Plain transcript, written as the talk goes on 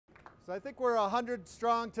So I think we're 100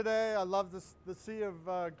 strong today. I love this, the sea of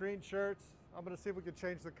green shirts. I'm going to see if we can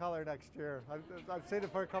change the color next year. I've seen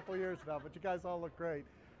it for a couple years now, but you guys all look great.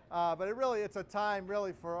 But it's a time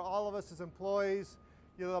really for all of us as employees.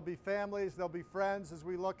 You know, there'll be families, there'll be friends as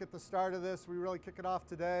we look at the start of this. We really kick it off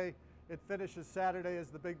today. It finishes Saturday as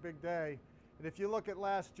the big, big day. And if you look at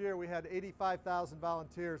last year, we had 85,000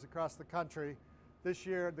 volunteers across the country. This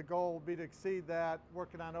year, the goal will be to exceed that,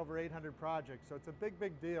 working on over 800 projects. So it's a big,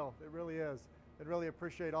 big deal. It really is. I really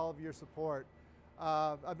appreciate all of your support.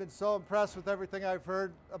 I've been so impressed with everything I've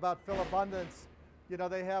heard about Philadbunance. You know,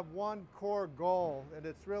 they have one core goal, and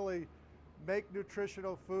it's really make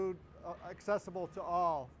nutritional food accessible to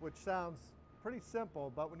all, which sounds pretty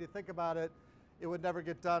simple, but when you think about it, it would never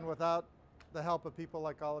get done without the help of people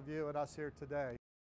like all of you and us here today.